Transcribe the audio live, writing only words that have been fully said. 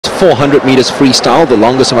400 meters freestyle, the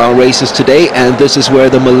longest of our races today, and this is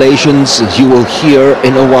where the Malaysians, you will hear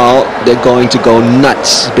in a while, they're going to go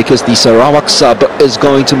nuts because the Sarawak sub is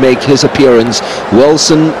going to make his appearance.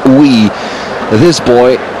 Welson this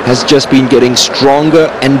boy has just been getting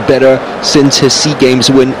stronger and better since his SEA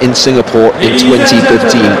Games win in Singapore in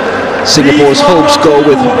 2015. Singapore's hopes go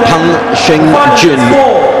with Sheng,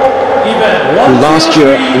 who last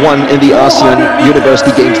year won in the ASEAN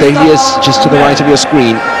University Games. There he is, just to the right of your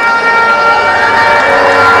screen.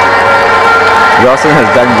 Welson has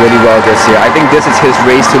done really well this year. I think this is his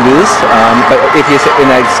race to lose, but if he's in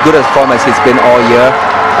as good a form as he's been all year,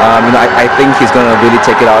 I think he's going to really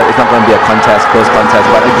take it out. It's not going to be a close contest.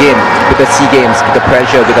 But again, with the SEA Games, with the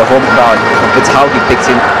pressure, with the home crowd, it's how he takes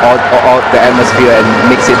in all the atmosphere and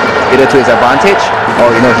makes it either to his advantage or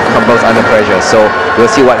he crumbles under pressure. So we'll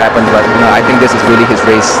see what happens. But I think this is really his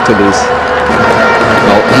race to lose.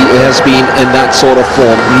 Well, he has been in that sort of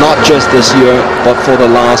form, not just this year, but for the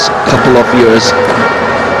last couple of years.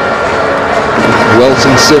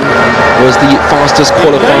 Welson was the fastest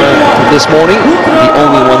qualifier this morning, the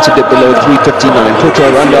only one to dip below 3:59.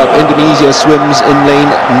 Prawira of Indonesia swims in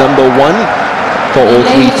lane number 1 for all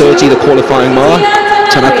 3:30, the qualifying mark.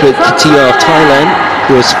 Tanakrit Kitia of Thailand,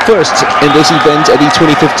 who was first in this event at the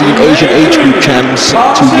 2015 Asian Age Group Champs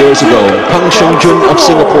 2 years ago. Sheng of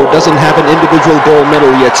Singapore doesn't have an individual gold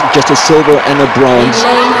medal yet, just a silver and a bronze.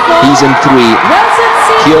 He's in 3.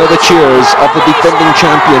 Here are the cheers of the defending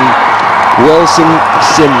champion, Welson,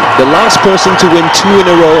 the last person to win 2 in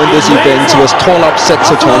a row in this event was Tolap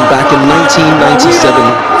Setsaton back in 1997.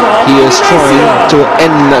 He is trying to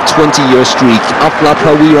end that 20-year streak. Aflah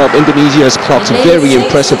Prawira of Indonesia has clocked very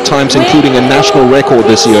impressive times, including a national record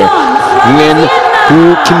this year. Nguyen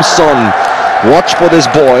Kim Son. Watch for this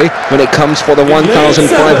boy when it comes for the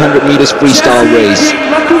 1,500 meters freestyle race.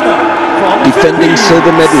 Defending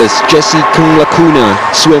silver medalist Jessie Kung Lakuna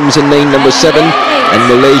swims in lane number 7, and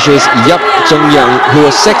Malaysia's Yap Zheng Yang, who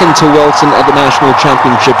was second to Welson at the national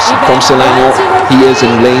championships from Selangor, he is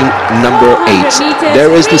in lane number 8.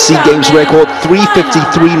 There is the SEA Games record,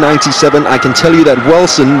 3:53.97. I can tell you that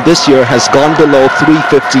Welson this year has gone below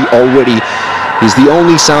 3:50 already. He's the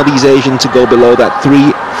only Southeast Asian to go below that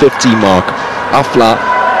 3:50 mark. Aflah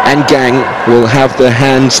and gang will have their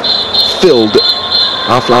hands filled.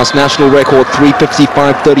 Aflah's national record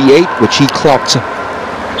 3:55.38, which he clocked,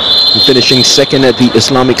 finishing second at the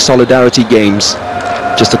Islamic Solidarity Games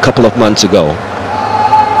just a couple of months ago.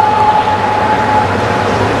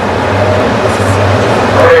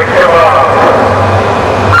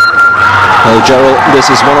 Well, Gerald, this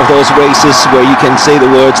is one of those races where you can say the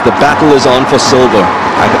words, the battle is on for silver.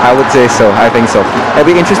 I would say so. I think so. It'll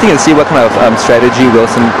be interesting to see what kind of strategy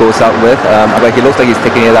Welson goes out with. But he looks like he's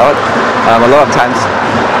taking it out. A lot of times,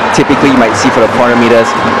 typically you might see for the 400 meters,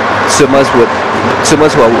 swimmers who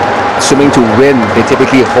are swimming to win, they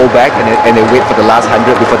typically hold back and they wait for the last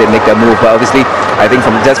 100 before they make their move. But obviously, I think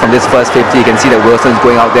from this first 50, you can see that Wilson's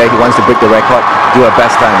going out there. He wants to break the record, do a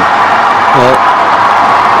best time. Well,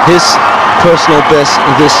 his personal best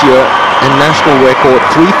this year and national record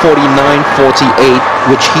 3:49.48,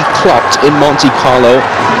 which he clocked in Monte Carlo.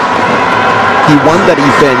 He won that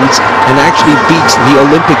event and actually beat the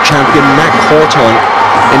Olympic champion Mac Horton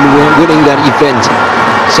in winning that event.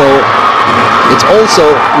 So it's also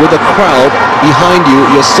with a crowd behind you,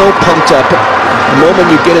 you're so pumped up. The moment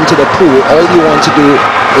you get into the pool, all you want to do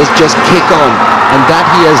is just kick on. And that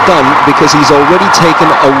he has done because he's already taken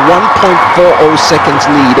a 1.40 seconds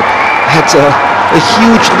lead. That's a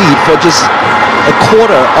huge lead for just a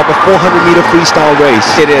quarter of a 400-meter freestyle race.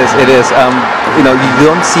 It is. You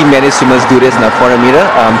don't see many swimmers do this in a 400 meter,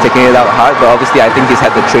 taking it out hard. But obviously, I think he's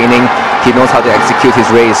had the training. He knows how to execute his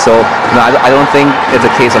race. So, I don't think it's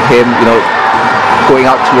a case of him, going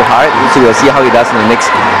out too hard. So we'll see how he does in the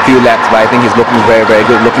next few laps. But I think he's looking very, very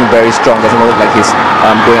good, looking very strong. Doesn't look like he's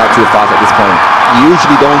going out too fast at this point. You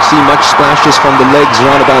usually don't see much splashes from the legs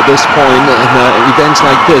around about this point in events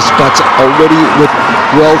like this, but already with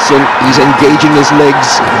Welson, he's engaging his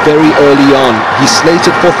legs very early on. He's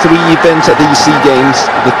slated for 3 events at these SEA Games,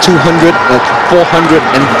 the 200, 400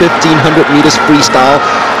 and 1500 meters freestyle,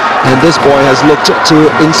 and this boy has looked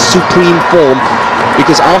in supreme form.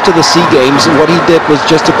 Because after the SEA Games, what he did was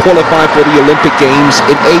just to qualify for the Olympic Games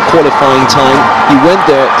in a qualifying time. He went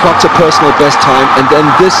there, clocked a personal best time, and then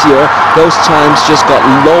this year, those times just got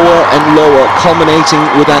lower and lower, culminating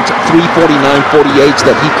with that 3:49.48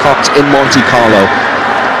 that he clocked in Monte Carlo.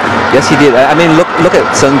 Yes, he did. I mean, look at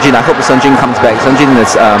Sheng. I hope Sheng comes back. Sheng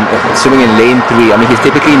is swimming in lane 3. I mean, he's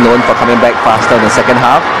typically known for coming back faster in the second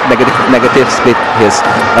half. Negative split his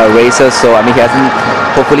races. So, I mean, he hasn't.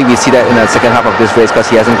 Hopefully, we see that in the second half of this race because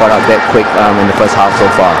he hasn't got out that quick in the first half so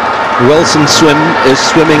far. Welson swim is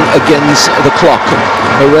swimming against the clock.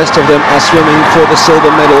 The rest of them are swimming for the silver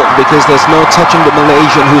medal because there's no touching the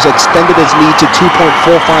Malaysian, who's extended his lead to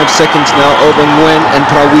 2.45 seconds now over Nguyen and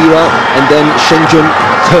Prawira, and then Sheng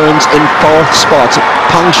turns in 4th spot.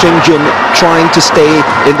 Pang Sheng trying to stay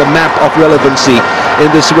in the map of relevancy in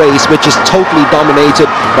this race, which is totally dominated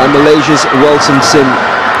by Malaysia's Welson Sim.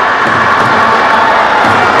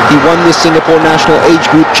 He won the Singapore National Age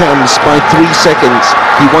Group Champs by 3 seconds.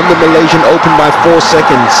 He won the Malaysian Open by 4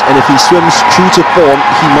 seconds. And if he swims true to form,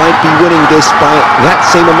 he might be winning this by that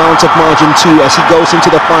same amount of margin too as he goes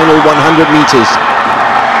into the final 100 meters.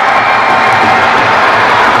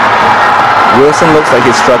 Welson looks like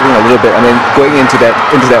he's struggling a little bit. I mean, going into that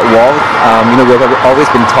wall, you know, we've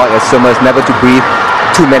always been taught as swimmers never to breathe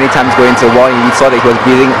too many times going into the wall. And we saw that he was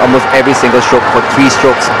breathing almost every single stroke for 3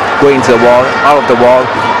 strokes going into the wall, out of the wall.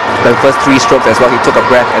 The first 3 strokes as well, he took a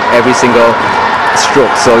breath at every single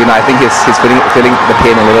stroke. So, you know, I think he's feeling the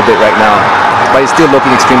pain a little bit right now, but he's still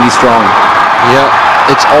looking extremely strong. Yeah,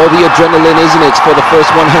 it's all the adrenaline, isn't it, for the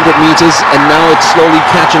first 100 meters, and now it's slowly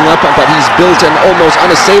catching up, but he's built an almost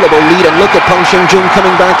unassailable lead. And look at Pang Sheng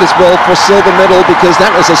coming back as well for silver medal, because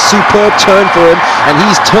that was a superb turn for him, and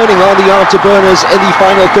he's turning on the afterburners in the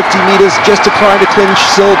final 50 meters just to try to clinch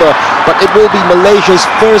silver. But it will be Malaysia's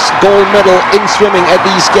first gold medal in swimming at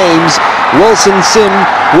these games. Welson Sim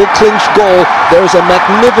will clinch gold. There's a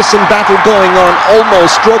magnificent battle going on,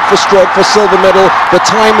 almost stroke for stroke for silver medal. The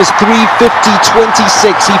time is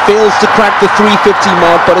 3:50.26. He fails to crack the 3:50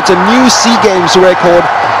 mark, but it's a new SEA Games record.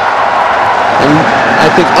 And I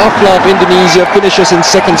think Aflah of Indonesia finishes in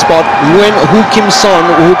 2nd spot. Nguyen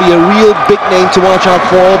will be a real big name to watch out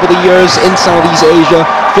for over the years in Southeast Asia,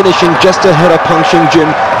 finishing just ahead of Pang Sheng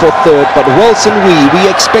for 3rd. But Welson, we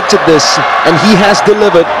expected this, and he has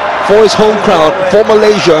delivered for his home crowd, for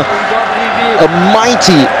Malaysia. A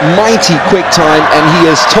mighty quick time, and he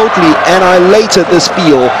has totally annihilated this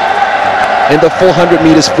field in the 400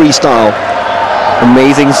 meters freestyle.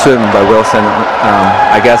 Amazing swim by Welson.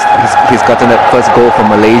 I guess he's gotten that first goal for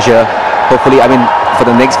Malaysia. Hopefully, I mean, for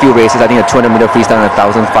the next few races, I think a 200-meter freestyle and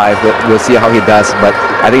 1,005, we'll see how he does. But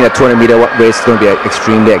I think the 200-meter race is going to be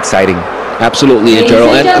extremely exciting. Absolutely,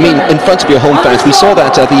 Gerald. And I mean, in front of your home fans, we saw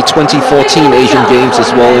that at the 2014 Asian Games as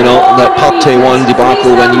well, you know, that Park Tae-won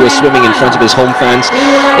debacle when you were swimming in front of his home fans.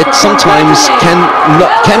 It sometimes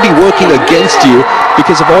can be working against you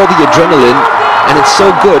because of all the adrenaline, and it's so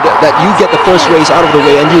good that you get the first race out of the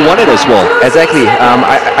way and you won it as well. Exactly.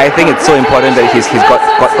 I think it's so important that he's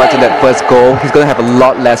gotten that first goal. He's going to have a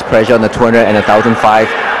lot less pressure on the 200 and 1,005.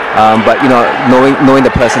 But you know, knowing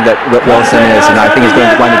the person that Welson is, you know, I think he's going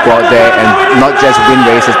to want to go out there and not just win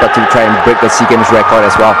races, but to try and break the SEA Games record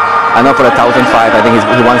as well. I know for the 1,005, I think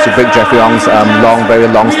he wants to break Jeffrey Ong's very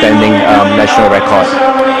long-standing national record.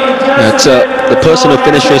 It's the person who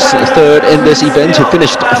finishes 3rd in this event,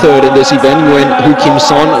 Nguyen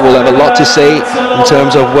will have a lot to say in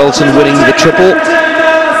terms of Welson winning the triple.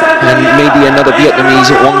 And maybe another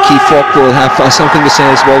Vietnamese, Wong Ki Phuoc, will have something to say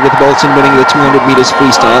as well with Welson winning the 200 meters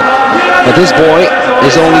freestyle. But this boy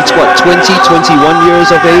is only, 21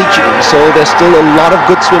 years of age, so there's still a lot of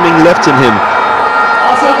good swimming left in him.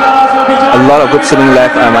 A lot of good swimming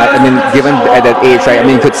left. I mean, given at that age, right? I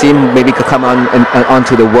mean, you could see him maybe come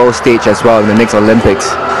onto the world stage as well in the next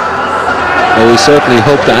Olympics. Well, we certainly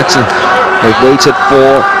hope that. They've waited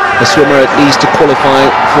for a swimmer at least to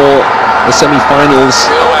qualify for the semi-finals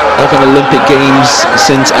of an Olympic Games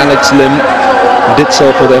since Alex Lim did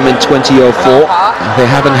so for them in 2004. They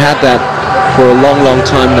haven't had that for a long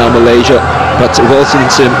time now, Malaysia, but Welson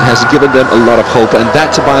Sim has given them a lot of hope. And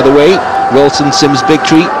that, by the way, Welson Sim's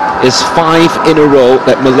victory is 5 in a row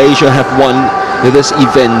that Malaysia have won this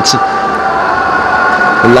event.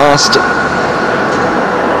 The last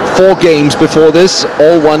 4 games before this,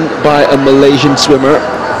 all won by a Malaysian swimmer.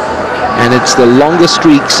 And it's the longest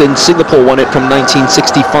streak since Singapore won it from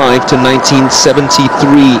 1965 to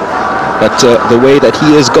 1973. But the way that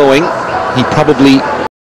he is going, he probably